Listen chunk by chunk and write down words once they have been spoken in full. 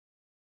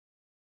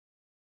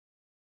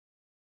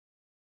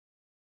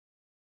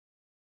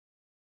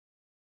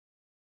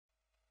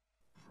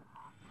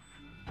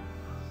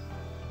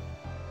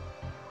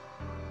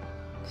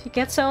She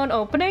gets her own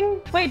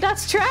opening? Wait,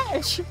 that's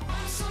trash!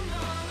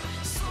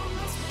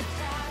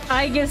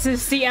 Aigis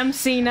is the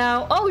MC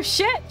now. Oh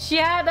shit! She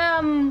had,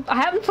 I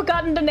haven't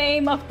forgotten the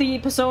name of the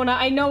persona.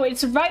 I know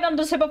it's right on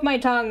the tip of my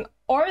tongue.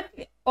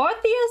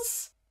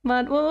 Orpheus?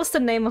 But what was the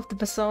name of the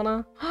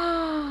persona?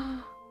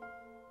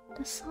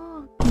 The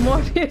song.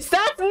 Morpheus.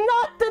 That's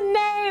not the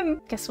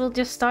name! Guess we'll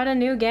just start a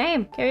new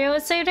game. Carry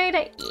save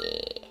data?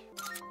 Yeah.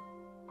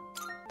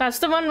 That's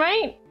the one,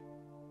 right?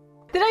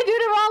 Did I do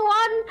the wrong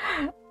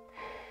one?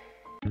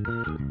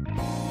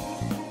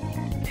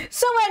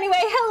 So anyway,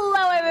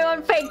 hello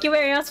everyone, thank you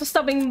very much for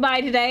stopping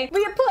by today.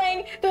 We are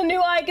playing the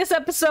new Aigis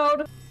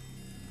episode.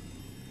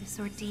 This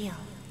ordeal,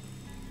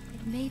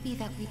 it may be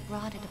that we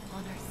brought it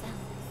upon ourselves.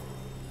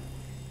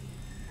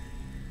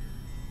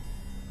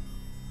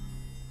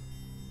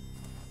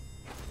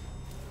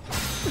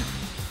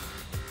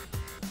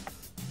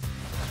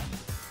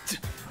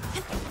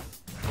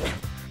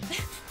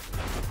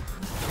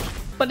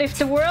 But if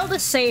the world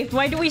is saved,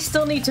 why do we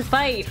still need to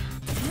fight?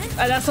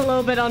 That's a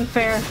little bit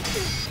unfair.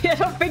 I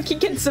don't think he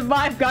can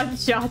survive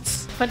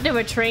gunshots. But they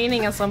were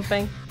training or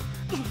something.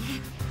 The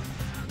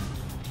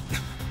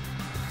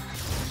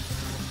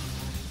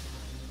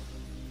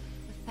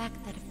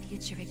fact that a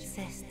future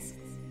exists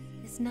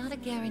is not a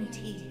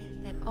guarantee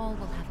that all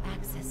will have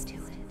access to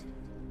it.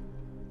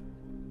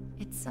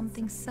 It's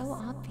something so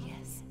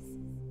obvious,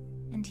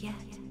 and yet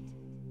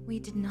we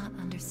did not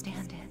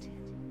understand it.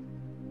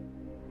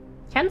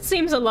 Ken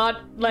seems a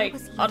lot like,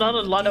 not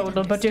a lot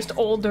older, but just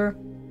older.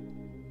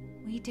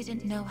 We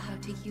didn't know how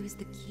to use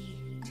the key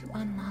to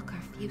unlock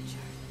our future.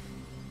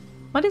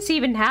 What is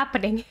even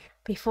happening?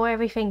 Before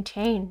everything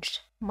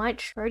changed.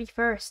 March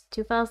 31st,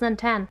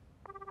 2010.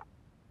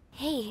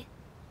 Hey,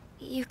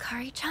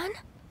 Yukari-chan?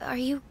 Are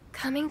you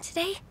coming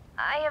today?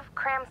 I have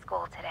cram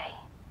school today.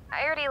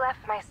 I already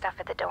left my stuff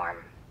at the dorm,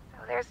 so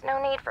there's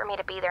no need for me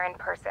to be there in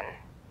person,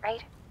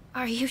 right?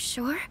 Are you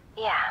sure?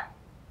 Yeah,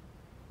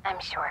 I'm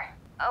sure.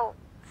 Oh,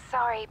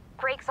 sorry,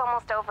 break's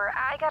almost over.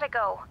 I gotta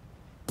go.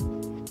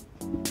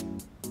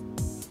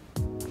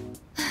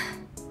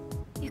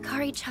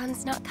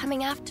 Yukari-chan's not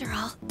coming after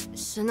all.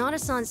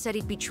 Sonata-san said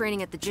he'd be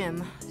training at the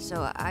gym,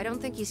 so I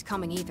don't think he's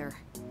coming either.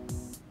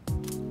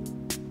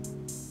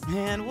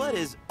 Man, what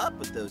is up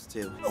with those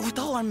two? With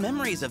all our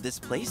memories of this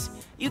place,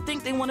 you'd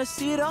think they want to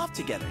see it off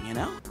together, you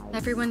know?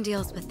 Everyone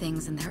deals with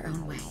things in their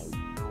own way.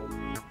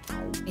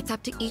 It's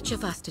up to each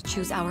of us to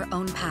choose our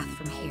own path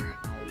from here.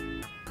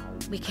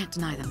 We can't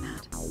deny them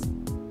that.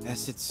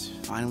 Guess it's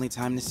finally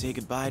time to say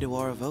goodbye to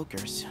our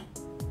evokers.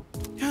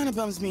 Kinda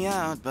bums me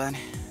out, but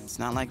it's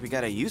not like we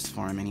got a use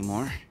for him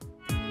anymore.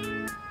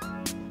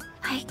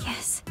 I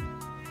guess.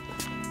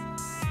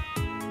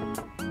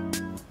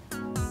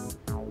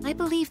 I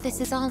believe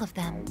this is all of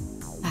them.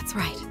 That's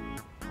right.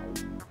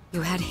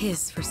 You had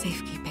his for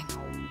safekeeping.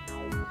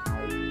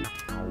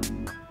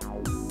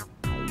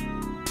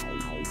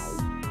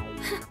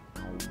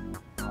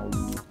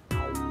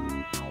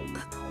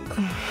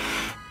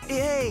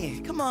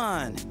 Hey, come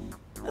on.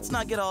 Let's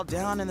not get all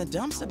down in the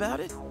dumps about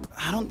it.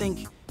 I don't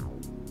think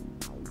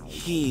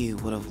he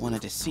would have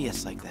wanted to see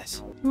us like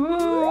this.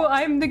 Ooh,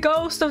 I'm the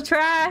ghost of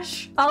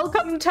Trash. I'll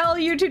come tell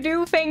you to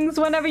do things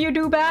whenever you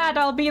do bad.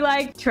 I'll be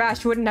like,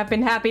 Trash wouldn't have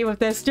been happy with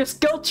this. Just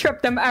guilt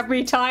trip them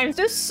every time.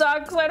 This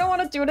sucks. I don't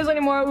want to do this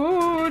anymore.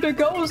 Ooh, the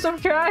ghost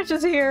of Trash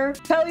is here.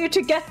 Tell you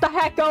to get the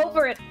heck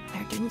over it.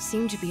 There didn't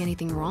seem to be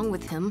anything wrong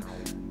with him.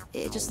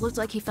 It just looked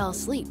like he fell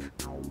asleep,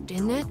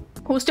 didn't it?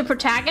 Who's the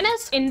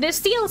protagonist? In this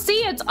DLC,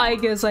 it's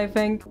Aigis, I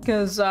think.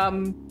 Because,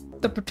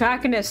 the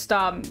protagonist,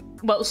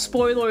 well,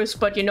 spoilers,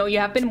 but you know, you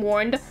have been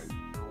warned.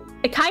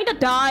 It kinda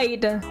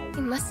died.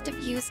 He must have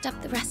used up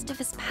the rest of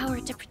his power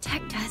to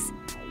protect us.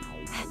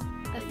 At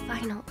the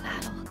final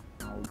battle.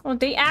 Oh,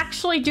 they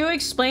actually do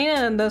explain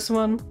it in this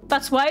one.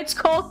 That's why it's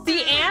called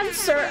The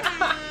Answer.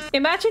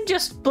 Imagine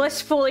just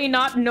blissfully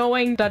not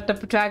knowing that the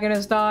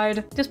protagonist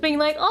died. Just being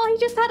like, oh, he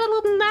just had a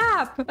little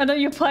nap. And then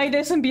you play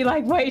this and be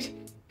like, wait,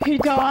 he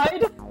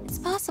died? It's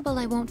possible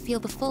I won't feel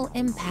the full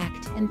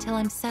impact until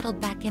I'm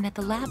settled back in at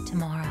the lab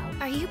tomorrow.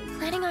 Are you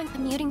planning on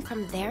commuting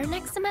from there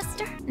next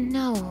semester?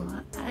 No,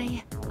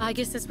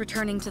 Aigis is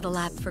returning to the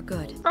lab for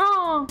good.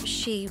 Oh,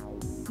 She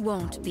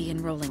won't be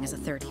enrolling as a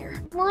third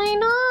year. why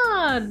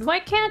not? Why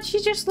can't she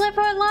just live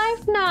her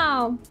life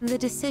now? The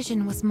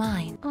decision was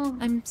mine. Oh.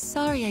 I'm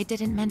sorry I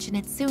didn't mention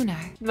it sooner.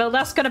 Well,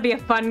 that's gonna be a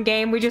fun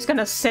game. We're just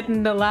gonna sit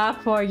in the lab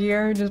for a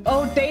year. Just,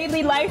 oh,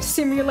 daily life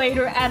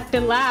simulator at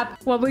the lab.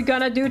 What we're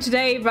gonna do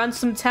today, run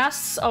some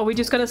tests. Or we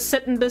just gonna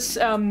sit in this,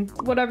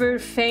 whatever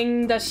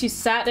thing that she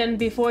sat in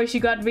before she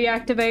got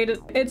reactivated.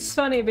 It's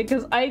funny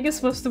because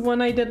Aigis was the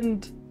one I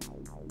didn't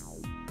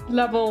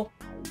level.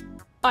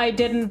 I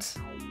didn't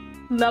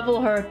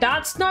level her.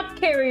 That's not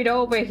carried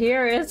over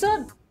here, is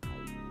it?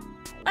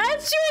 That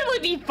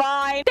should be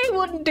fine. They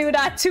wouldn't do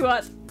that to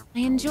us. I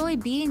enjoy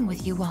being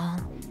with you all,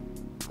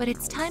 but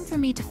it's time for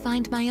me to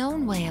find my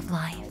own way of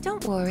life.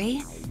 Don't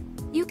worry.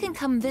 You can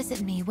come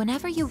visit me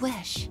whenever you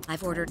wish.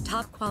 I've ordered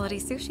top quality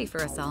sushi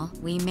for us all.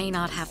 We may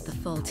not have the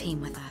full team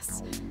with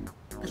us,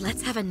 but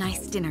let's have a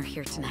nice dinner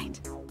here tonight.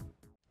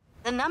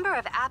 The number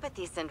of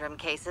apathy syndrome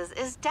cases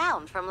is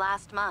down from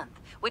last month,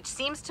 which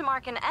seems to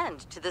mark an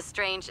end to the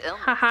strange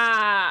illness.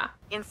 Haha.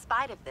 In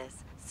spite of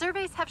this,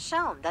 surveys have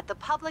shown that the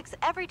public's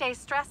everyday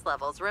stress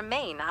levels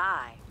remain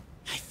high.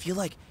 I feel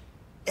like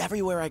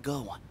everywhere I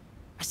go,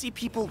 I see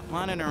people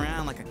wandering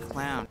around like a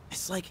clown.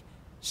 It's like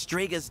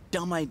Straga's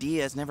dumb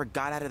ideas never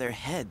got out of their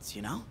heads,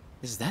 you know?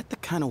 Is that the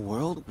kind of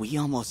world we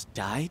almost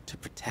died to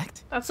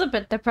protect? That's a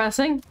bit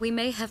depressing. We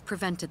may have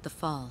prevented the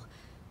fall,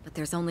 but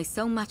there's only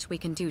so much we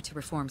can do to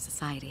reform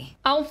society.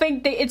 I don't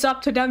think that it's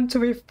up to them to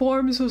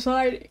reform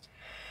society.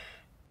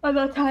 I'm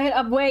not tired,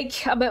 I'm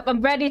awake,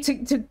 I'm ready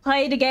to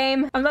play the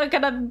game. I'm not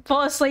gonna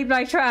fall asleep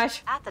like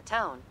trash. At the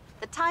tone,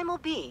 the time will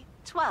be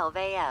 12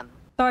 a.m.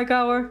 Dark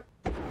hour.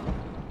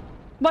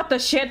 What the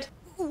shit?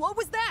 What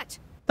was that?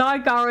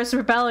 Dark hour is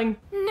rebelling.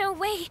 No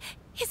way!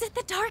 Is it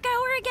the Dark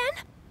Hour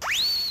again?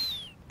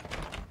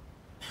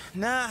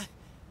 Nah,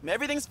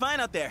 everything's fine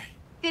out there.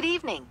 Good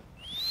evening.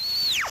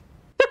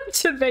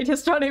 Should they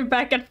just running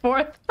back and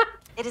forth?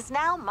 It is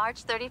now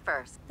March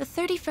 31st. The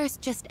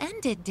 31st just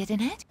ended,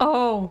 didn't it?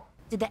 Oh,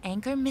 Did the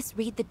anchor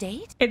misread the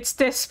date? it's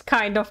this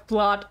kind of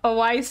plot. Oh,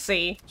 I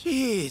see.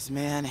 Jeez,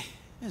 man.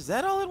 Is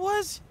that all it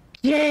was?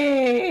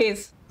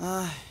 Yes!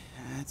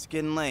 It's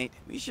getting late.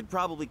 We should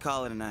probably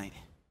call it a night.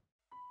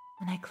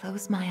 When I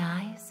close my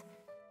eyes,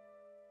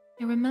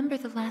 I remember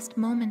the last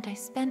moment I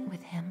spent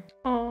with him.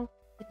 Oh.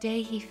 The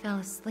day he fell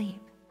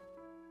asleep.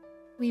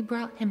 We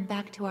brought him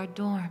back to our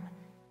dorm,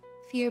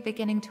 fear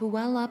beginning to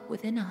well up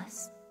within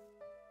us.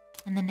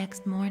 And the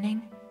next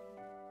morning,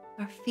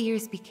 our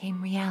fears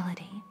became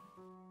reality.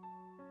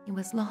 He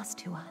was lost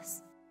to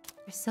us.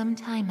 For some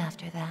time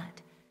after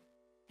that,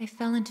 I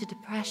fell into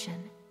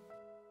depression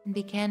and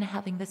began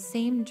having the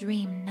same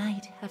dream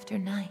night after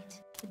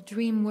night. A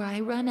dream where I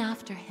run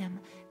after him,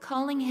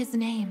 calling his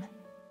name,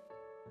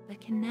 but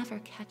can never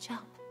catch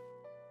up.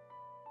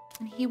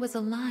 When he was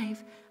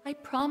alive, I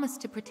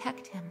promised to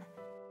protect him,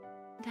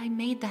 and I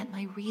made that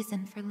my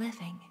reason for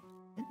living.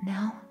 But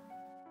now,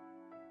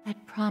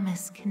 that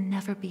promise can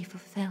never be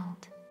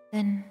fulfilled.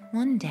 Then,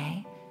 one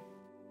day,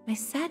 my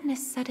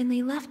sadness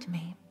suddenly left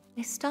me.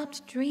 I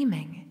stopped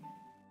dreaming,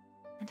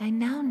 and I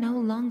now no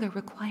longer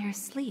require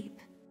sleep.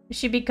 Is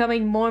she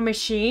becoming more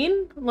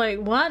machine? Like,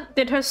 what?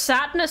 Did her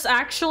sadness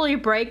actually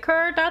break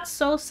her? That's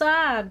so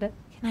sad.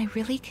 Can I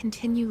really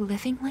continue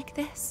living like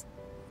this?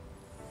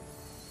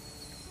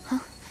 Huh?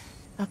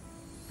 A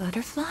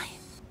butterfly?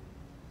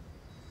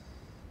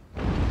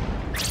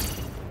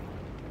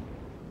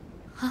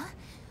 Huh?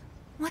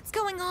 What's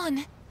going on?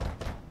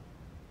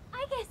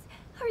 Aigis,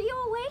 are you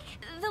awake?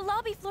 The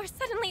lobby floor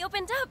suddenly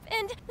opened up,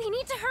 and we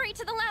need to hurry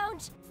to the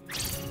lounge.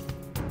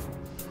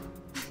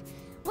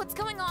 What's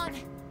going on?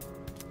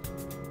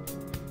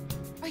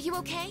 Are you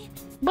okay?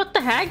 What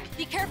the heck?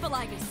 Be careful,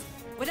 Aigis.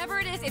 Whatever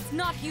it is, it's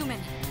not human.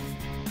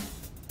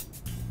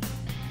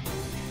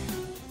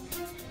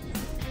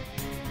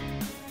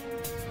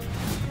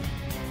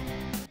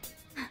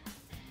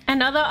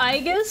 Another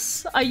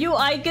Aigis? Are you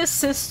Aigis'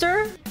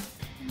 sister?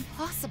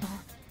 Impossible.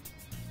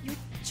 You're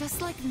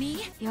just like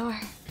me? You're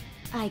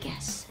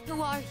Aigis.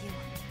 Who are you?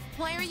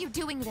 Why are you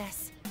doing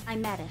this?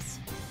 I'm Metis.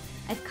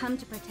 I've come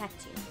to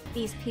protect you.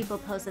 These people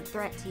pose a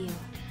threat to you.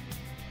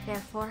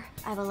 Therefore,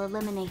 I will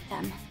eliminate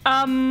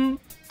them.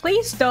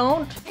 Please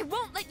don't. I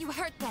won't let you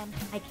hurt them.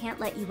 I can't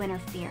let you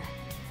interfere.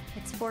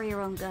 It's for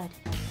your own good.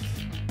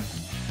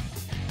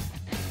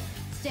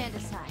 Stand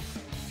aside.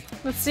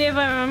 Let's see if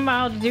I remember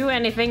how to do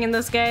anything in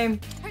this game.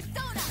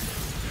 Persona!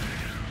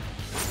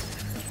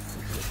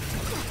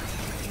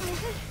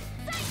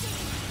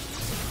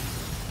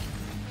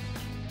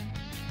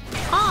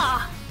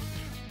 Ah!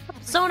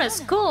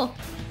 Persona's cool.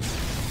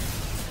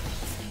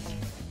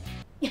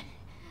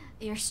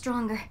 You're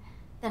stronger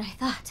than I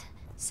thought.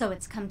 So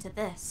it's come to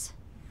this.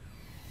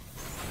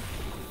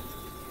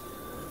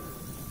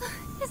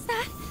 Is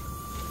that...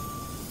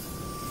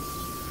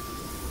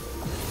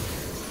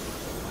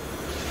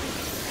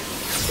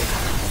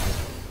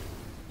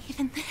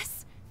 Even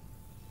this?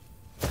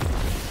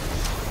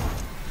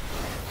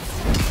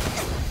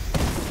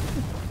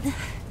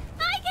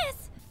 Aigis!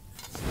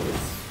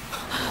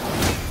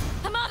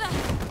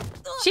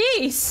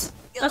 Jeez!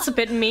 That's a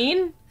bit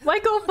mean. Why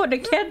go for the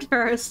kid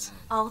first?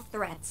 All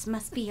threats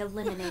must be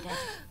eliminated.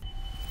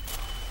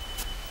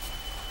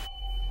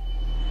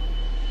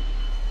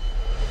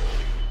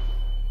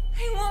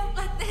 I won't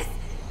let this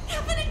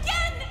happen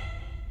again!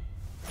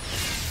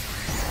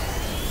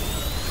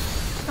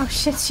 Oh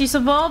shit, she's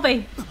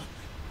evolving.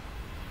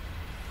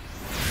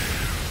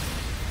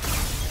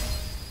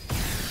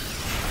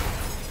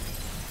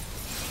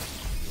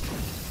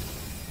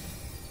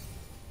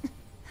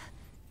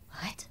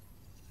 What?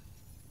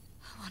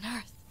 How on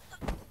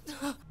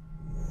earth?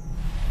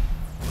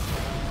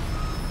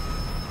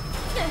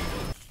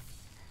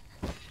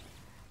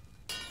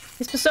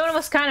 His persona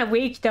was kind of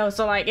weak though,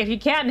 so like if you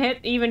can't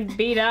even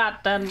beat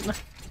that, then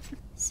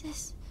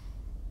Sister.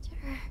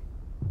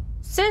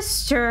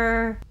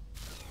 sister.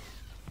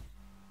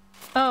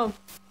 Oh.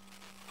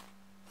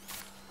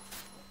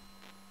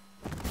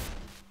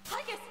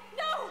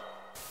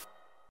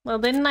 Well,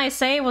 didn't I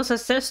say it was a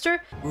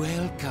sister?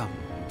 Welcome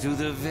to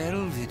the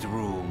Velvet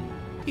Room.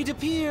 It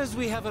appears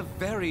we have a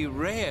very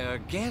rare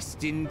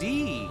guest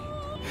indeed.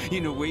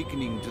 In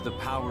awakening to the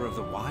power of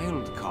the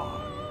wild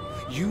card,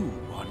 you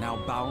are now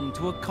bound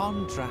to a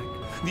contract.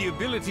 The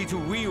ability to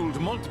wield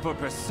multiple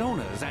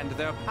personas and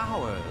their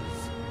powers.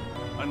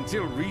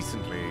 Until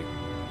recently,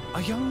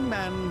 a young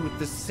man with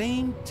the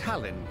same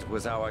talent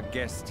was our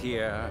guest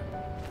here.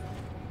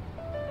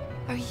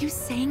 Are you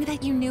saying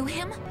that you knew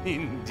him?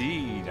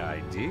 Indeed,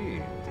 I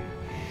did.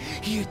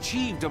 He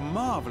achieved a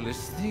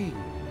marvelous thing.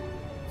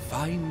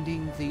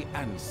 Finding the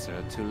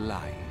answer to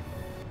life.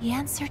 The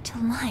answer to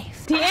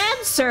life? The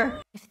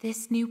answer! If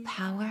this new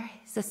power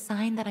is a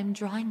sign that I'm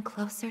drawing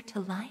closer to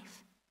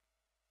life,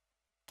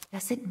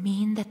 does it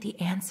mean that the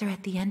answer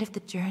at the end of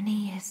the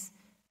journey is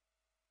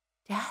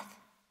death?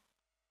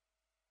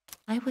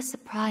 I was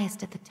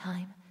surprised at the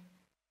time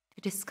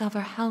to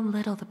discover how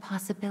little the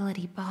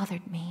possibility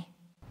bothered me.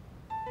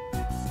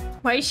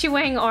 Why is she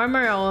wearing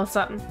armor all of a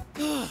sudden?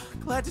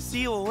 Glad to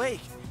see you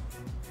awake.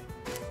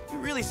 You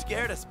really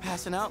scared us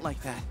passing out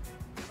like that.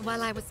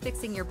 While I was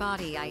fixing your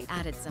body, I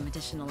added some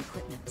additional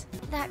equipment.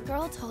 That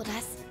girl told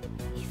us,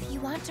 if you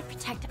want to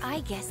protect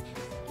Aigis,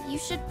 you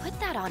should put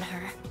that on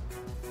her.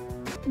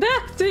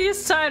 Do you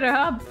sign her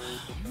up?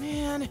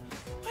 Man,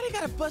 why do you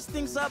gotta bust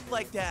things up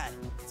like that?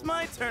 It's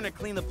my turn to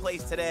clean the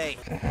place today.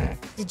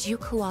 Did you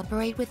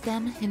cooperate with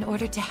them in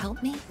order to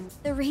help me?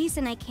 The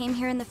reason I came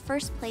here in the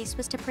first place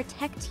was to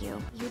protect you.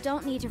 You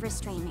don't need to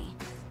restrain me.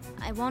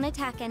 I won't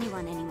attack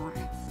anyone anymore.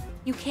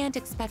 You can't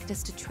expect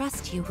us to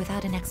trust you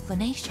without an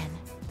explanation.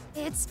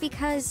 It's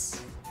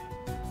because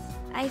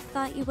I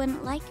thought you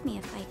wouldn't like me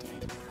if I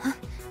did. Huh?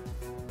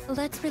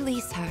 Let's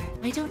release her.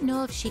 I don't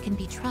know if she can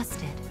be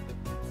trusted,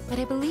 but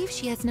I believe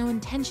she has no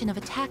intention of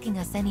attacking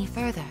us any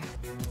further.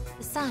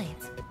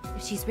 Besides,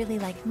 if she's really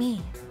like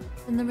me,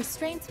 then the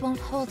restraints won't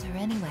hold her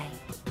anyway.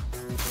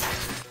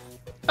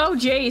 Oh,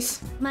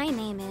 jeez. My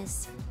name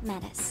is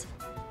Metis.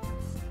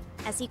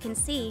 As you can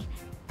see,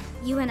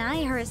 you and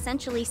I are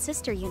essentially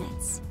sister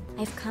units.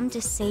 I've come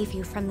to save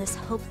you from this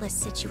hopeless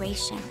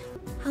situation.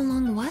 How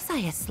long was I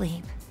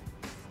asleep?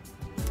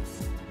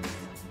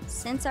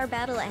 Since our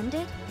battle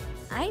ended,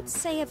 I'd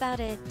say about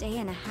a day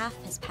and a half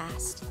has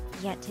passed.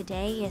 Yet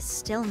today is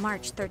still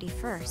March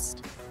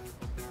 31st.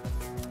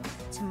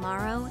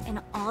 Tomorrow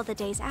and all the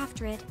days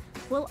after it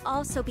will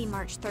also be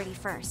March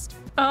 31st.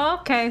 Oh,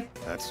 okay.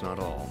 That's not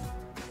all.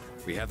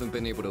 We haven't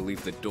been able to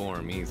leave the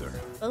dorm either.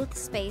 Both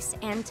space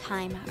and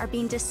time are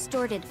being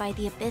distorted by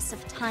the abyss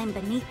of time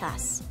beneath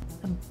us.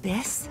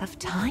 Abyss of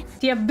time?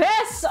 The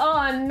abyss!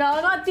 Oh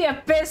no, not the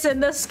abyss in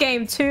this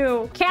game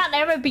too. Can't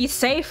ever be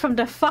safe from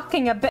the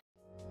fucking abyss.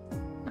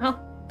 Oh.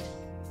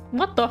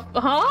 What the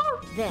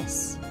huh?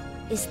 This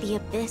is the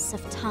abyss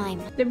of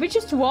time. Did we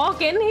just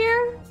walk in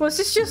here? Was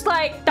this just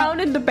like down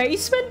in the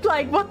basement?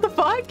 Like what the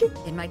fuck?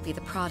 It might be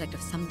the product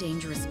of some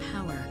dangerous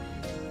power,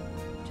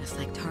 just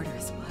like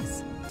Tartarus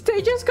was.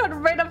 They just got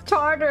rid of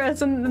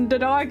Tartarus and the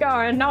Dark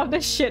Hour and now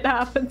this shit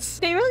happens.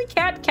 They really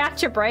can't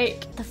catch a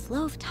break. The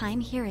flow of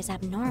time here is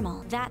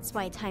abnormal. That's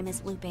why time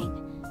is looping.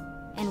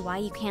 And why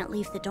you can't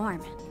leave the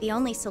dorm. The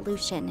only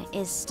solution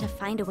is to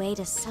find a way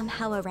to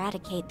somehow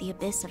eradicate the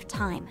abyss of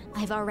time.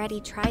 I've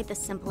already tried the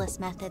simplest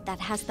method that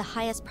has the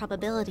highest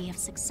probability of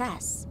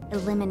success.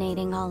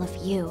 Eliminating all of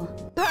you.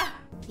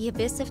 The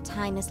abyss of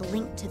time is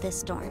linked to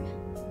this dorm,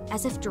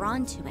 as if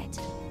drawn to it.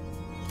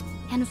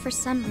 And for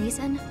some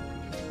reason,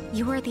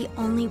 you are the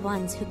only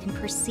ones who can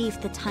perceive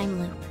the time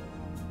loop.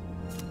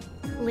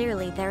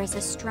 Clearly, there is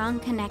a strong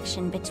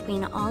connection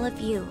between all of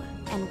you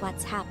and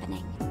what's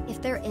happening.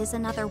 If there is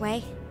another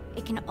way,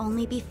 it can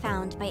only be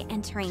found by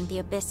entering the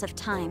abyss of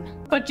time.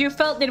 But you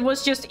felt it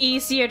was just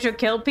easier to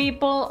kill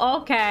people?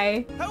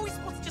 Okay. How are we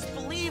supposed to just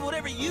believe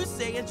whatever you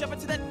say and jump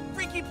into that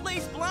freaky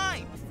place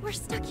blind? We're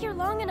stuck here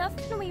long enough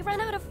and we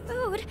run out of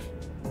food.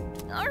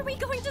 Are we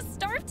going to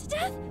starve to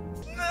death?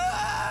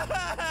 No!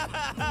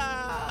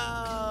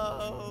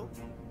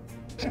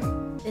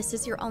 This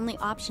is your only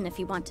option if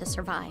you want to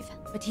survive.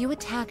 But you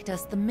attacked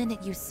us the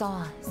minute you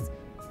saw us.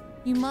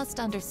 You must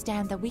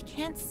understand that we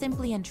can't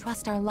simply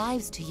entrust our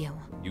lives to you.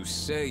 You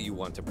say you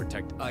want to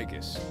protect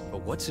Aigis,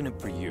 but what's in it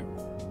for you?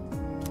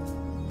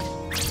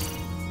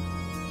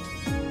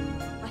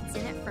 What's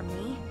in it for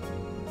me?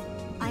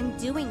 I'm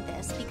doing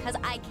this because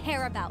I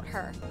care about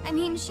her. I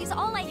mean, she's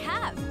all I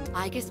have.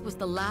 Aigis was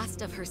the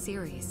last of her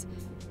series.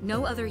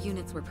 No other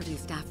units were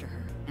produced after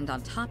her. And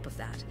on top of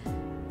that,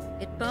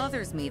 it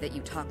bothers me that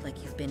you talk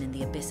like you've been in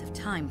the abyss of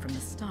time from the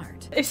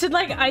start. Is it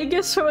like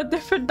Aigis from a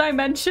different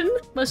dimension?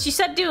 Well, she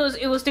said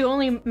it was the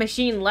only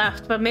machine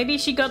left, but maybe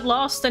she got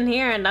lost in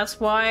here and that's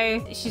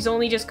why she's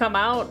only just come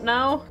out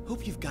now.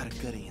 Hope you've got a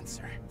good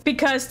answer.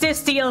 Because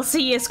this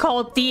DLC is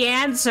called The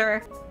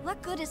Answer.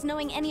 What good is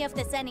knowing any of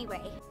this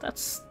anyway?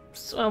 That's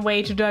a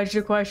way to dodge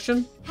the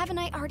question. Haven't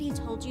I already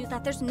told you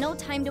that there's no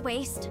time to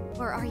waste?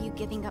 Or are you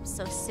giving up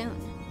so soon?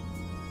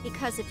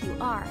 Because if you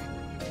are,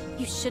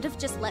 you should have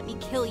just let me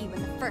kill you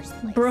in the first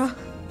place. Bruh.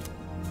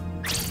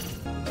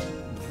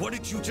 What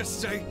did you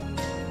just say?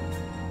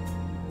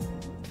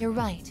 You're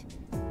right.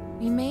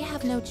 We may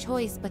have no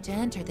choice but to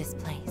enter this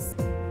place.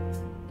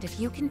 But if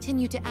you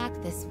continue to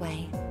act this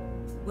way,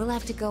 we'll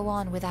have to go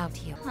on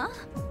without you. Huh?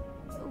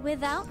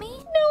 Without me?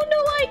 No,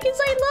 Aigis,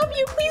 I love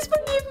you. Please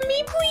forgive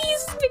me,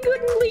 please. You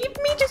couldn't leave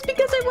me just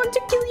because I want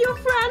to kill your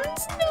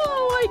friends.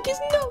 No, Aigis,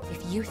 no.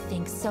 If you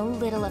think so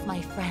little of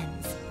my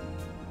friends,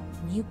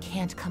 you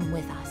can't come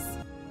with us.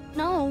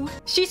 No.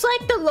 She's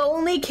like the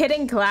lonely kid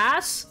in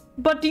class.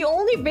 But the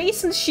only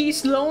reason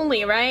she's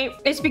lonely, right,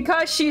 is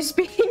because she's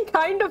being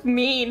kind of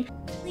mean.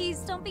 Please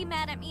don't be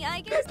mad at me,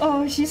 Aigis.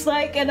 Oh, she's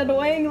like an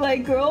annoying,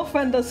 like,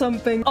 girlfriend or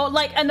something. Oh,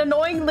 like an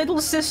annoying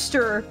little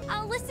sister.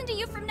 I'll listen to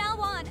you from now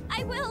on.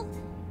 I will.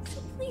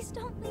 So please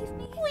don't leave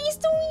me. Please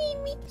don't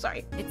leave me.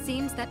 Sorry. It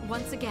seems that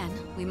once again,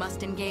 we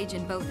must engage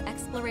in both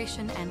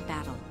exploration and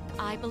battle.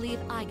 I believe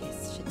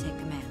Aigis should take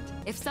command.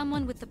 If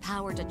someone with the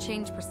power to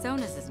change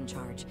personas is in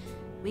charge,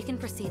 we can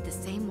proceed the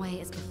same way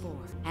as before.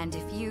 And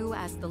if you,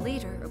 as the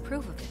leader,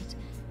 approve of it,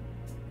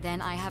 then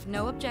I have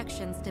no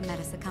objections to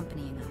Metis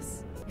accompanying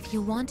us. If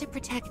you want to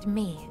protect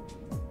me,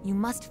 you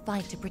must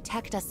fight to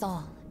protect us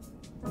all.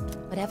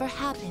 Whatever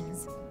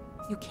happens,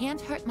 you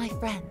can't hurt my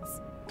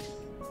friends.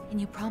 Can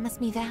you promise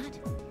me that?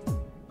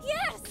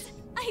 Yes!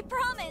 I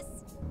promise!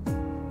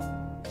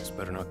 This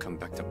better not come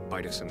back to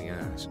bite us in the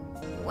ass.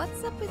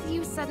 What's up with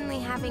you suddenly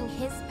having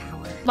his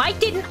power? Why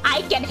didn't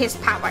I get his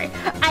power?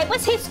 I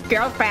was his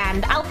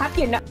girlfriend. I'll have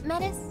you know.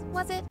 Metis,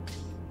 was it?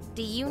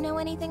 Do you know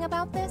anything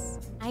about this?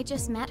 I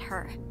just met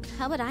her.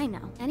 How would I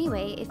know?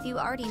 Anyway, if you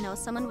already know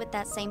someone with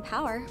that same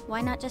power,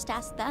 why not just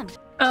ask them?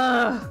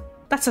 Ugh.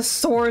 That's a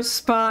sore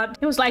spot.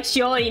 It was like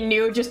she already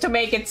knew just to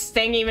make it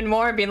sting even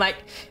more and be like,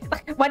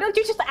 why don't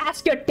you just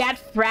ask your dead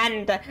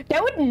friend? They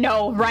would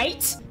know,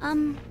 right?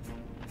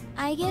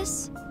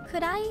 Aigis,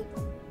 could I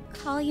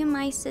call you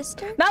my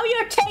sister? Now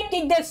you're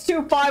taking this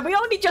too far. We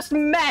only just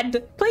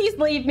met. Please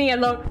leave me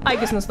alone.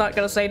 Aigis is not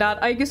gonna say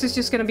that. Aigis is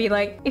just gonna be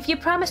like, if you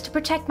promise to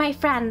protect my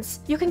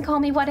friends, you can call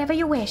me whatever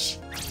you wish.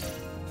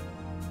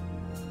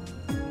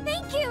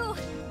 Thank you,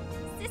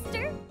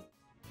 sister.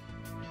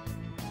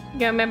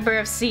 You're a member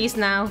of C's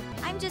now.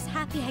 I'm just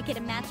happy I get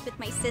a match with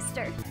my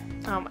sister.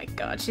 Oh my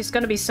god, she's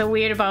gonna be so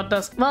weird about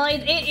this. Well,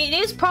 it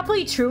is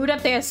probably true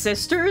that they're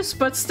sisters,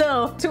 but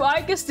still, to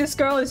Aigis, this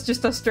girl is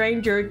just a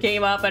stranger who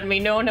came up and we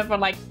known her for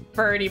like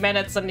 30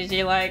 minutes and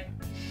she's like,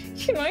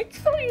 can I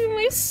call you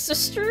my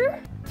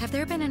sister? Have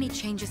there been any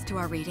changes to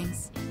our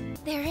readings?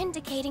 They're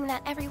indicating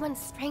that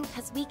everyone's strength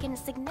has weakened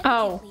significantly.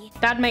 Oh,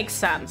 that makes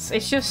sense.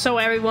 It's just so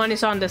everyone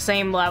is on the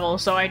same level,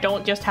 so I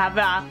don't just have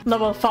a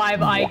level 5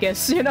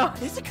 Aigis, you know?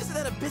 Is it because of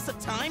that abyss of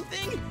time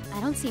thing?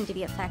 I don't seem to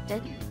be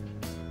affected.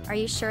 Are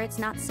you sure it's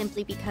not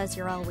simply because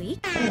you're all weak?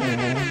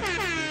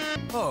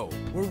 Oh,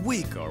 we're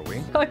weak, are we?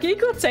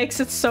 Akiko takes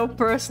it so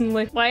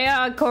personally. Why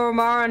are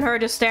Koromaru and her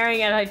just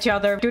staring at each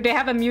other? Do they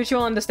have a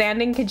mutual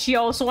understanding? Can she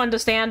also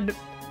understand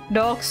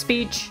dog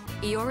speech?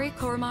 Iori,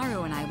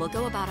 Koromaru, and I will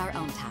go about our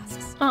own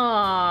tasks.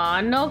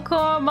 Aw, no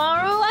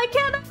Koromaru. I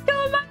cannot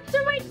go back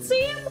to my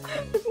team.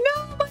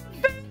 No, my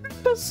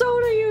favorite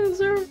Persona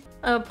user.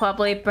 I'll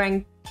probably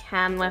bring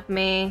Ken with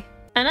me.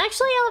 And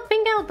actually, I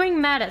think I'll bring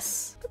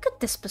Metis. Look at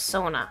this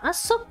Persona. That's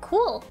so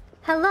cool.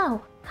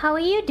 Hello. How are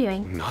you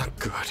doing? Not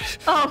good.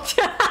 Oh,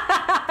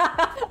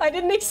 I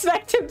didn't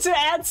expect him to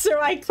answer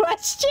my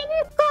question.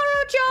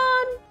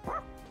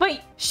 Koro-chan!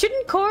 Wait,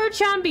 shouldn't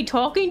Koro-chan be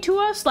talking to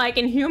us like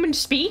in human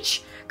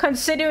speech?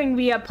 Considering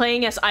we are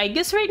playing as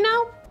Aigis right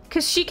now?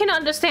 Because she can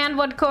understand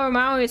what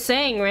Koromaru is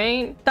saying,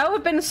 right? That would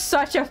have been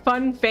such a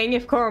fun thing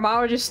if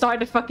Koromaru just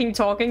started fucking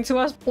talking to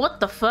us. What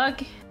the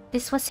fuck?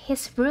 This was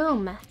his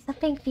room.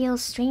 Something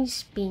feels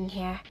strange being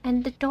here,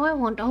 and the door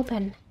won't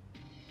open.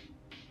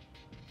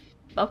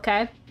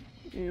 Okay.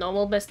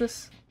 Normal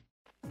business.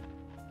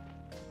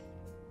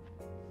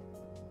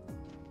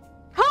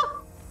 Huh!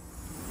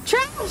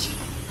 Trash!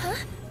 Huh?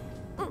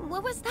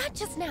 What was that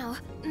just now?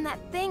 That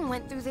thing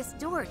went through this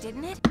door,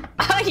 didn't it?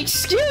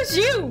 Excuse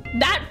you!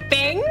 That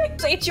thing?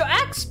 It's your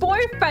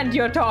ex-boyfriend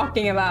you're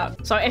talking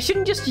about. So I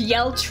shouldn't just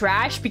yell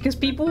trash because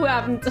people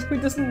who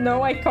doesn't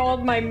know I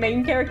called my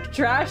main character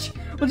trash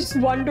will just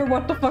wonder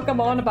what the fuck I'm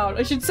on about.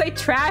 I should say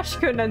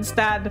trash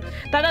instead.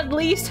 That at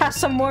least has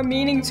some more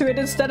meaning to it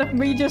instead of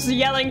me just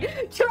yelling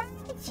trash.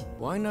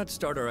 Why not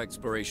start our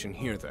exploration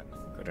here then?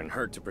 Couldn't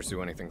hurt to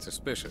pursue anything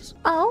suspicious.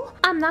 Oh,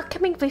 I'm not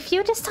coming with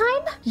you this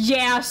time?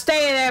 Yeah,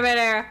 stay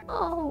there.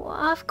 Oh,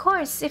 of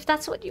course, if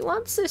that's what you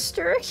want,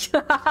 sister.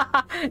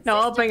 No,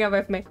 I'll bring her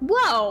with me.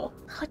 Whoa!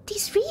 Oh,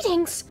 these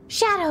readings.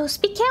 Shadows,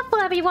 be careful,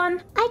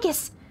 everyone.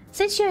 Aigis,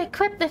 since you're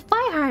equipped with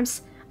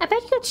firearms, I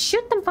bet you could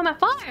shoot them from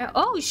afar.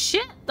 Oh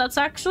shit, that's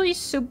actually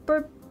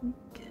super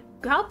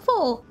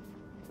helpful.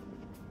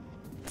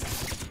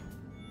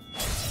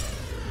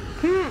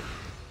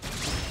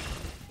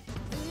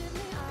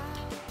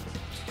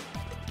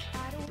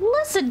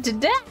 Listen to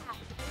that!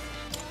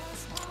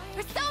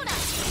 Persona!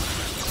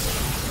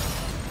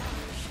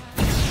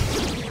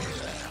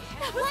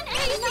 One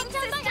amazing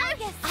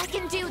sister! I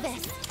can do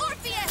this!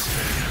 Orpheus!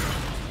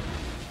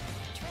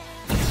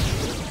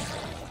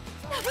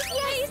 That was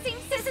amazing,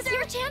 sis! This is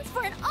your chance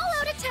for an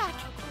all-out attack!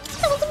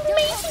 That was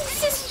amazing,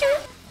 sister!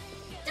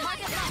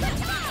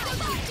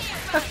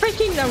 A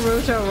freaking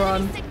Naruto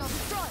run.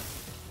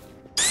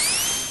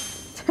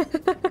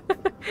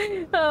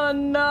 Oh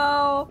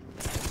no.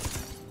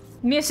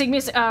 Music.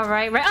 Oh,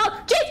 right.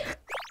 Oh, jeez!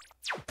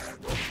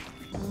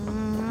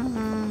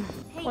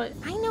 Hey, What?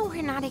 I know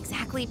we're not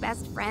exactly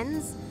best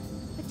friends,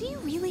 but do you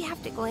really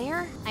have to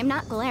glare? I'm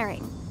not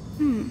glaring.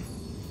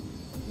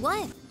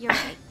 What? You're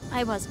right.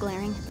 I was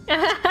glaring.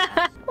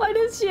 Why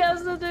does she have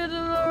to do the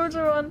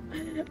Naruto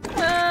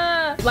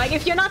one? Like,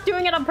 if you're not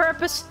doing it on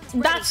purpose,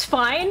 that's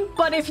fine.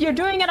 But if you're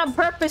doing it on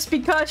purpose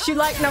because you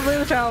like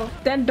Naruto,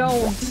 then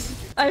don't.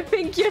 I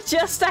think you're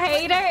just a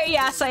hater.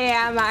 Yes, I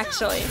am,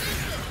 actually.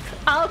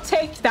 I'll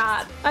take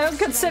that. I don't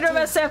consider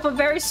myself a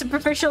very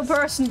superficial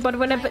person, but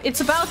when it's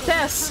about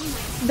this,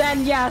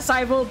 then yes,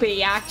 I will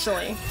be,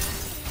 actually.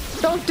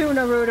 Don't do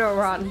Naruto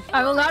run.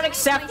 I will not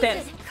accept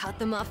it. Cut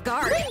them off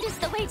guard. Wind is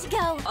the way to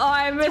go. Oh,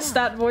 I missed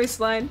that voice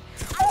line.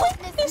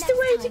 Wind is the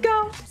way to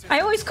go. I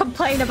always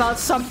complain about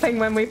something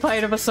when we play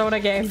the Persona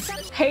games.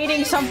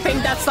 Hating something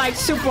that's like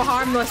super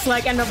harmless,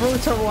 like a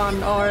Naruto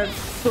one or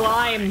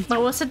slime.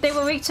 What was it they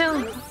were weak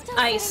to?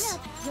 Ice.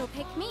 You'll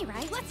pick me,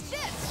 right?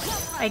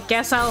 I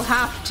guess I'll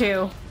have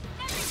to.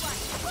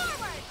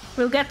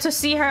 We'll get to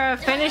see her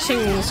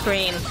finishing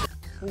screen.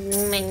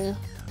 Money.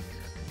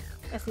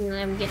 That's when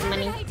I'm getting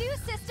money. I do,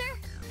 sister.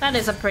 That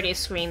is a pretty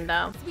screen,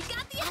 though. We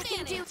got the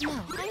advantage. No,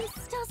 I'm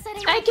still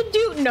setting. I can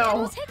do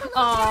no.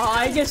 Oh,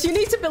 I guess you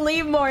need to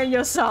believe more in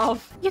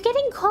yourself. You're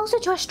getting closer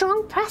to a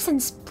strong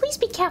presence. Please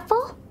be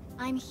careful.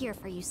 I'm here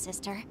for you,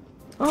 sister.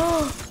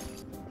 Oh.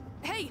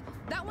 Hey,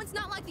 that one's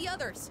not like the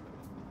others.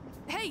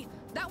 Hey,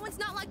 that one's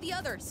not like the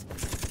others.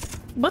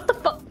 What the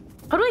fuck?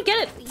 How do I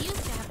get it? We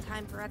used to have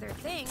time for other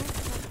things,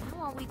 but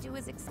now all we do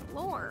is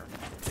explore.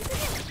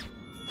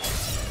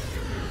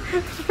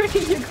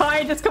 Freaking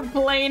Yukari just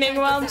complaining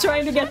while I'm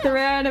trying to get the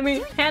rare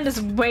enemy. Hand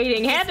is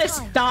waiting. Hand is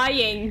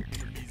dying.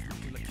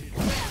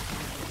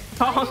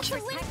 Talk.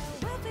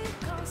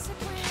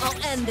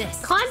 I'll end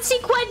this.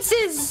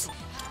 Consequences!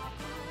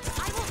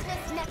 I won't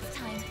miss next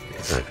time.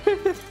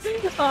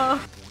 Oh.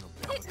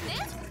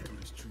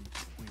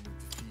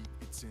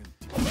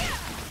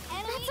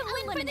 That's a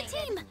win for the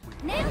team.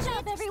 Nail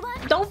job,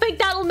 everyone. Don't think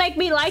that'll make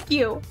me like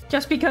you.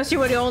 Just because you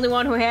were the only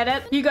one who hit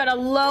it. You got a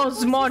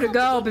loads more to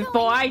go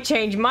before I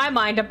change my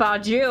mind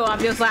about you. I'm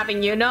just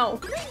letting you know.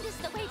 Wind is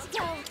the way to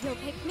go. You'll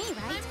pick me,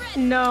 right?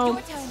 No.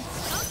 Your turn.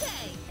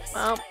 Okay.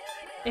 Well,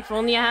 if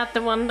only I had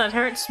the one that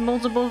hurts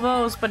multiple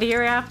foes, but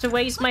here I have to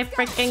waste my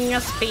freaking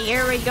SP.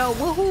 Here we go.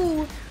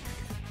 Woohoo!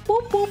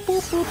 Boop, boop,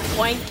 boop, boop.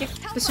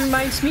 Boink. This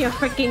reminds me of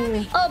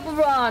freaking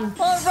Oberon.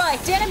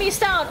 Alright, the enemy's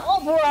down.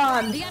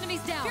 Oberon. The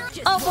enemy's down.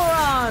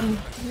 Oberon.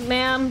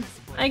 Man,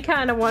 I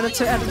kind of wanted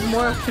to edit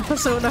more of the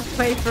Persona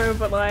playthrough,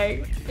 but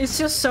like, it's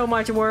just so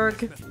much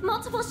work.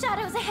 Multiple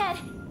shadows ahead.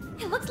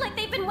 It looks like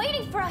they've been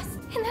waiting for us.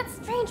 And that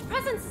strange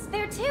presence is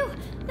there too.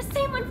 The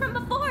same one from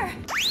before.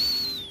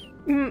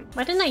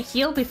 Why didn't I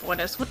heal before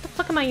this? What the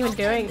fuck am I even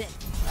doing?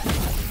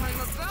 I'm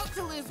about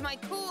to lose my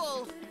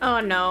cool. Oh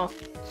no.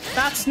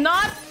 That's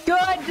not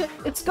good!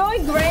 It's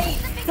going great!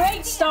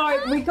 Great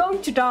start! We're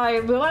going to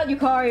die without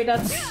Yukari,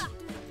 that's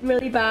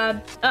really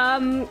bad.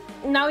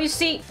 Now you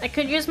see, I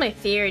could use my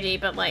theory,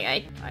 but like,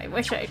 I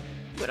wish I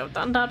would have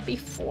done that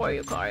before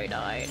Yukari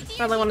died.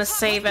 Probably want to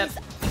save it.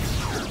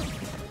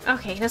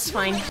 Okay, that's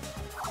fine.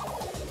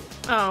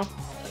 Oh.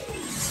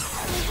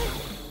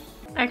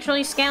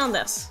 Actually scan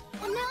this.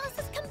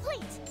 Analysis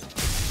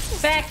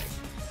complete. Back!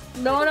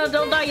 No,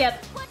 don't die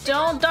yet!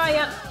 Don't die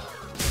yet!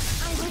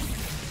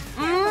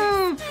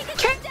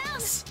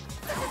 Kiss!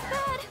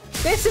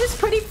 This is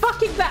pretty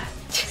fucking bad!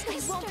 I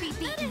won't be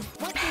beaten.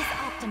 What is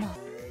optimal?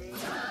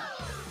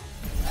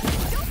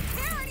 Don't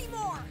care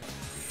anymore.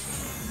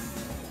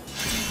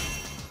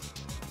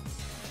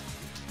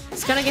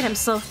 He's gonna get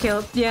himself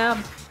killed,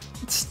 yeah.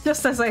 It's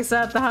just as I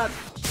said that.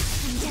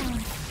 I'm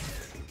down.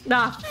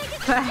 Nah,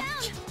 back.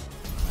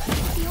 I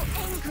feel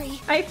angry.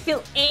 I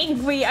feel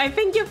angry. I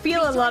think you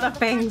feel a lot of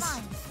things.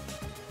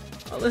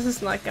 Well, this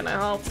is not gonna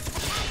help.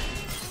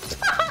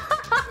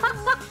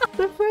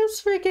 The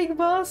first freaking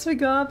boss we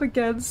go up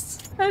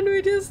against, and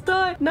we just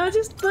died. Now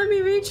just let me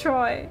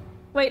retry.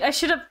 Wait, I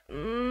should have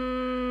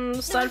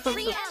started from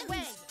the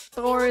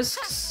doors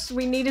 'cause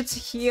we needed to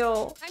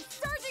heal. I'm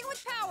surging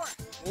with power.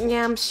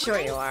 Yeah, I'm sure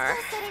you are.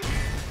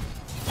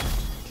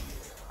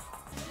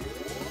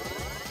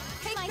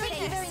 Thank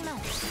you very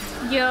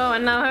much. Yo,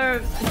 and now her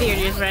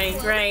theory is ready.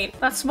 Great.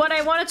 That's what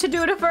I wanted to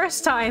do the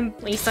first time.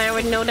 At least I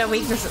already know their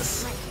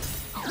weaknesses.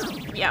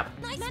 Yep.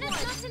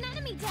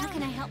 How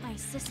can I help my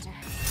sister?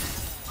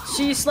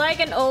 She's like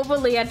an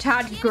overly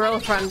attached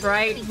girlfriend,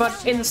 right?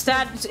 But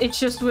instead, it's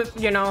just with,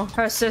 you know,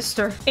 her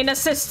sister. In a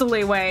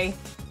sisterly way.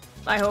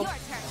 I hope.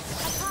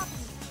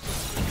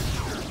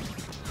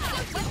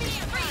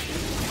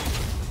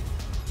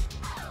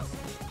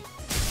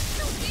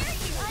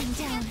 I'm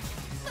down.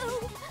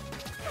 Oh.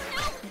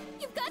 No!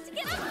 You've got to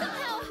get up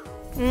somehow!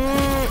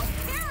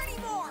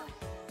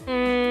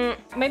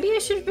 Maybe I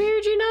should fear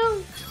you now?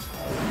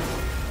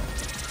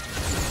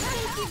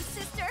 Thank you,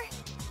 sister!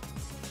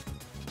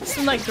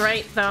 doesn't look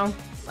great though.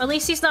 At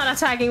least he's not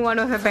attacking one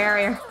with a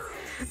barrier.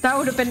 That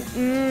would have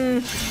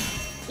been...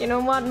 You know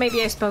what?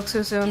 Maybe I spoke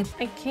too soon.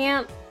 I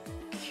can't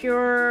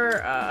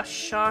cure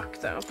shock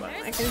though, but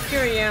I can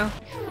cure you.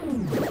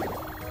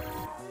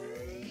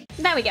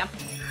 There we go.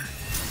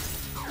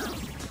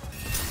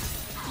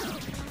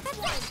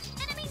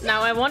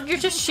 Now I want you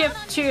to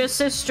shift to your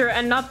sister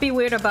and not be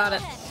weird about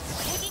it.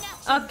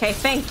 Okay,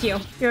 thank you.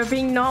 You're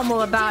being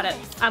normal about it.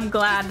 I'm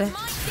glad.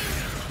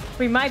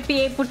 We might be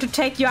able to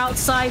take you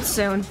outside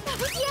soon.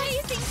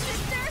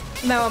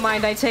 Never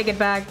mind, I take it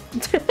back.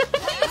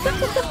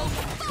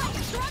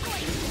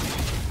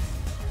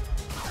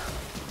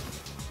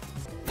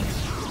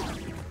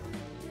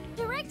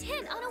 Direct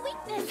hit on a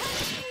weakness.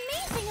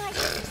 Amazing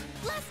idea.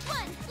 Last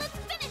one. Let's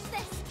finish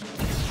this.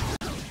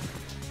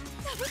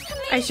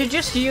 I should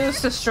just use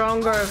the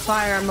stronger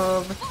fire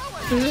move.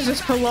 This is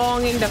just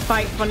prolonging the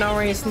fight for no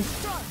reason.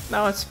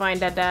 No, it's fine,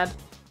 Dad.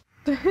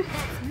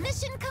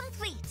 Mission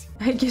complete.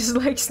 Aigis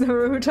likes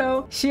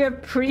Naruto. She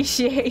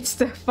appreciates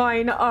the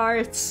fine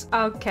arts.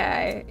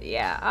 Okay,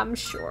 yeah, I'm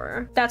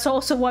sure. That's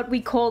also what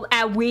we call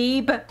a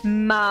weeb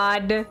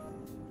mod.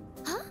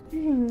 Huh?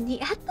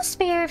 The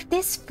atmosphere of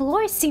this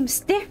floor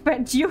seems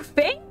different, you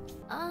think?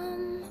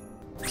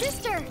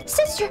 Sister!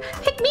 Sister,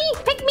 pick me!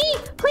 Pick me!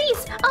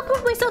 Please! I'll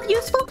prove myself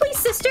useful! Please,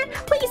 sister!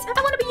 Please!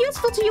 I want to be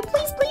useful to you!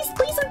 Please, please,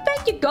 please, and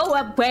thank you! Go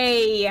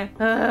away!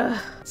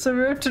 So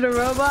rude to the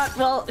robot?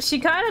 Well, she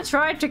kind of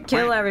tried to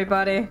kill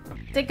everybody.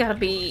 They gotta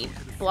be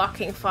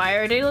blocking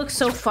fire. They look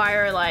so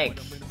fire-like.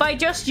 By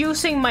just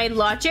using my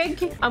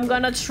logic, I'm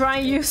gonna try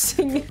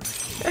using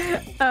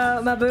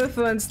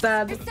Mabufu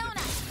instead.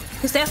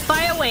 Because they have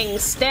fire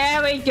wings.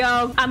 There we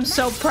go. I'm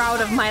so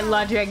proud of my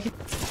logic.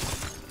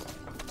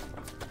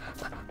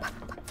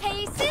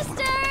 Hey,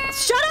 sister!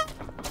 Shut up!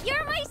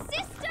 You're my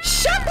sister!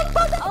 Shut the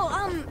fuck up!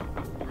 Oh,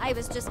 I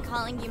was just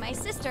calling you my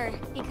sister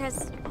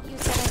because you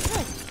said I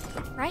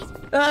could, right?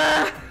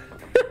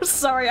 I'm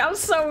sorry, I'm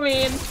so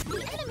mean.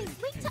 The enemy's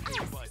weak to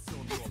ice.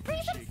 Let's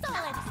freeze them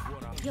solid.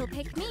 You'll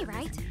pick me,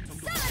 right?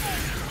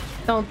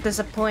 Don't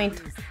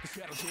disappoint.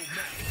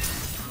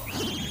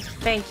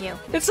 Thank you.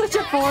 It's such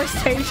a forced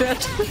hatred.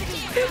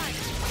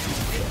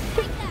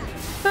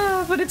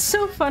 But it's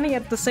so funny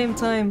at the same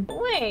time.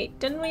 Wait,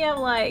 didn't we have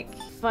like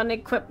fun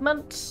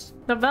equipment?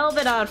 The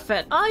velvet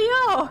outfit.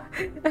 Oh,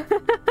 yo!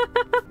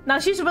 Now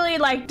she's really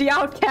like the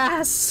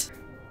outcast.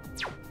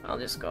 I'll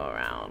just go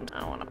around. I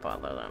don't want to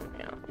bother them.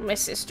 Yeah. My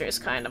sister is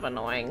kind of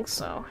annoying,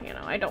 so, you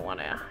know, I don't want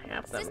to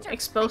have them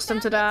expose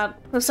them to that.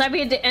 Looks like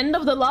we're at the end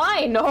of the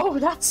line. Oh,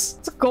 that's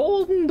a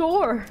golden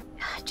door.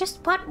 Just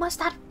what was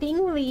that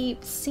thing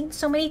we've seen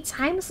so many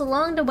times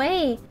along the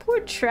way? Poor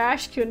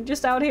Trashkin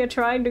just out here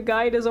trying to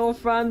guide his old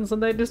friends,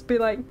 and they'd just be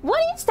like,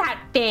 what is that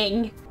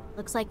thing?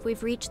 Looks like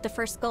we've reached the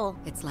first goal.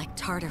 It's like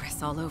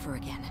Tartarus all over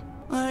again.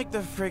 Like the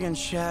friggin'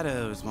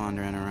 shadows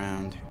wandering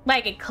around.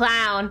 Like a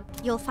clown.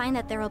 You'll find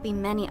that there will be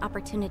many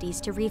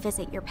opportunities to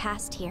revisit your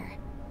past here.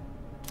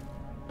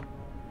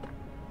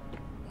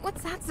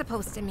 What's that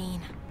supposed to mean?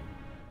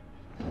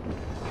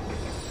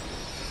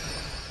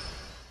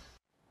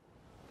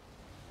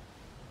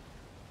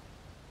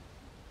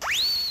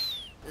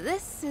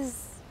 This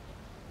is...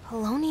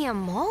 Polonia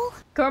Mall?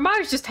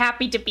 Gormar's just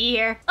happy to be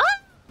here. Oh!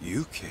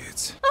 You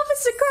kids.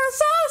 Officer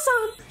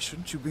Kurosawa-san!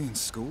 Shouldn't you be in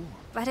school?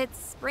 But it's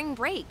spring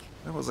break.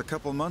 That was a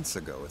couple months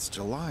ago. It's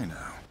July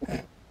now.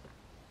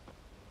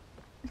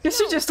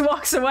 She just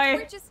walks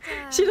away.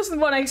 She doesn't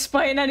want to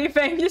explain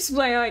anything. Just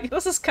like,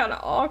 this is kind of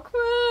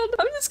awkward.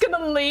 I'm just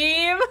gonna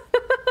leave.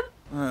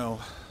 Well,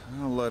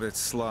 I'll let it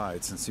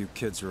slide since you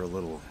kids are a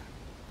little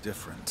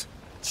different.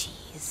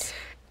 Jeez.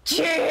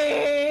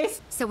 Jeez!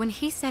 So when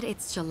he said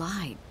it's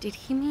July, did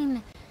he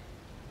mean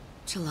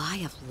July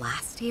of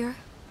last year?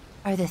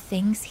 Are the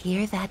things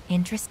here that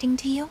interesting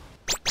to you?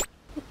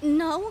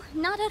 No,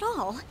 not at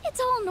all. It's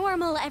all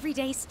normal,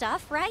 everyday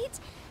stuff, right?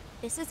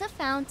 This is a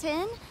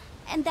fountain,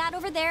 and that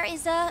over there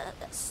is a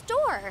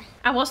store.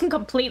 I wasn't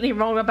completely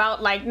wrong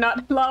about, like,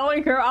 not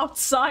allowing her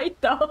outside,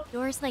 though.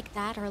 Doors like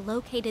that are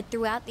located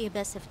throughout the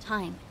abyss of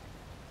time,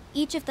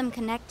 each of them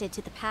connected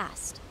to the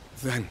past.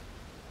 Then,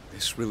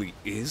 this really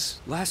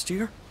is last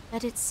year?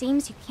 But it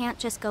seems you can't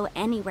just go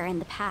anywhere in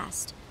the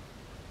past.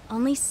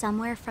 Only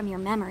somewhere from your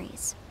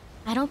memories.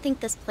 I don't think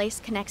this place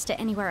connects to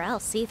anywhere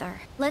else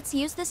either. Let's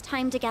use this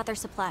time to gather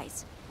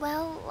supplies.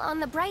 Well,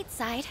 on the bright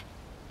side,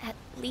 at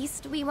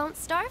least we won't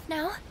starve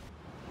now.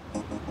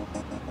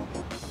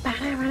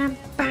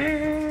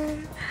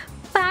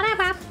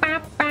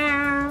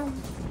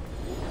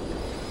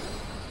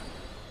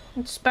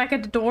 It's back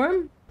at the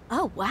dorm?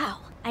 Oh, wow.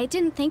 I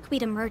didn't think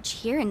we'd emerge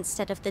here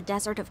instead of the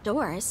desert of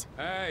doors.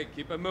 Hey,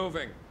 keep it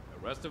moving.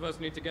 The rest of us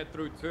need to get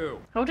through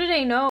too. How do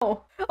they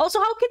know? Also,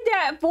 how can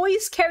their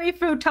voice carry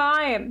through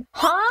time?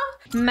 Huh?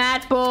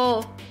 Mad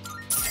Bull.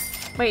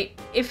 Wait,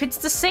 if it's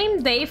the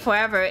same day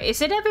forever,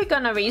 is it ever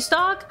gonna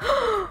restock?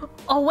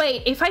 Oh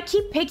wait, if I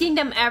keep picking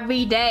them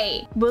every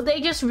day, will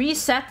they just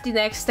reset the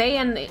next day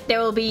and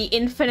there will be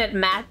infinite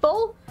Mad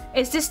Bull?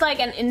 Is this like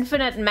an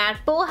infinite mat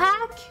bull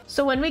hack?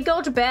 So when we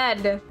go to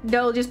bed,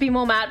 there'll just be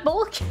more mat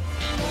bulk?